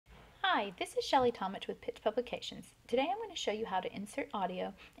Hi, this is Shelley Tomich with Pitch Publications. Today I'm going to show you how to insert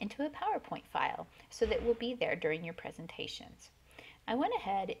audio into a PowerPoint file so that it will be there during your presentations. I went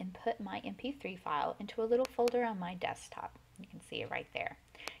ahead and put my MP3 file into a little folder on my desktop. You can see it right there.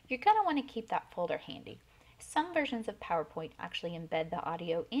 You're going to want to keep that folder handy. Some versions of PowerPoint actually embed the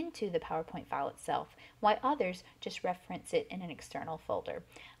audio into the PowerPoint file itself, while others just reference it in an external folder.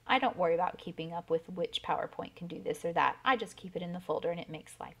 I don't worry about keeping up with which PowerPoint can do this or that. I just keep it in the folder and it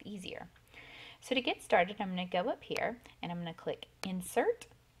makes life easier. So to get started, I'm going to go up here and I'm going to click Insert,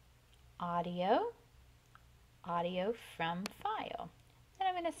 Audio, Audio from File. Then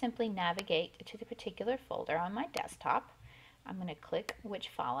I'm going to simply navigate to the particular folder on my desktop. I'm going to click which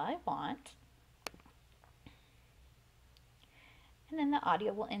file I want. And then the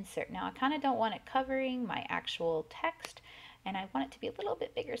audio will insert. Now I kind of don't want it covering my actual text, and I want it to be a little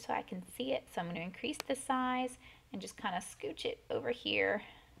bit bigger so I can see it. So I'm going to increase the size and just kind of scooch it over here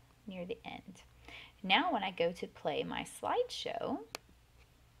near the end. Now when I go to play my slideshow,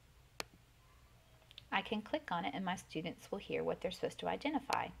 I can click on it and my students will hear what they're supposed to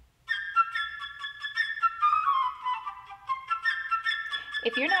identify.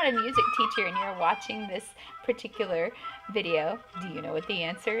 If you're not a music teacher and you're watching this particular video, do you know what the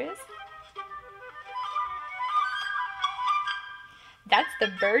answer is? That's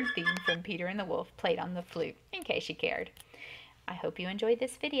the bird theme from Peter and the Wolf played on the flute, in case you cared. I hope you enjoyed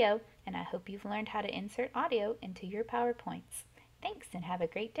this video, and I hope you've learned how to insert audio into your PowerPoints. Thanks, and have a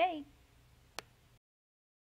great day.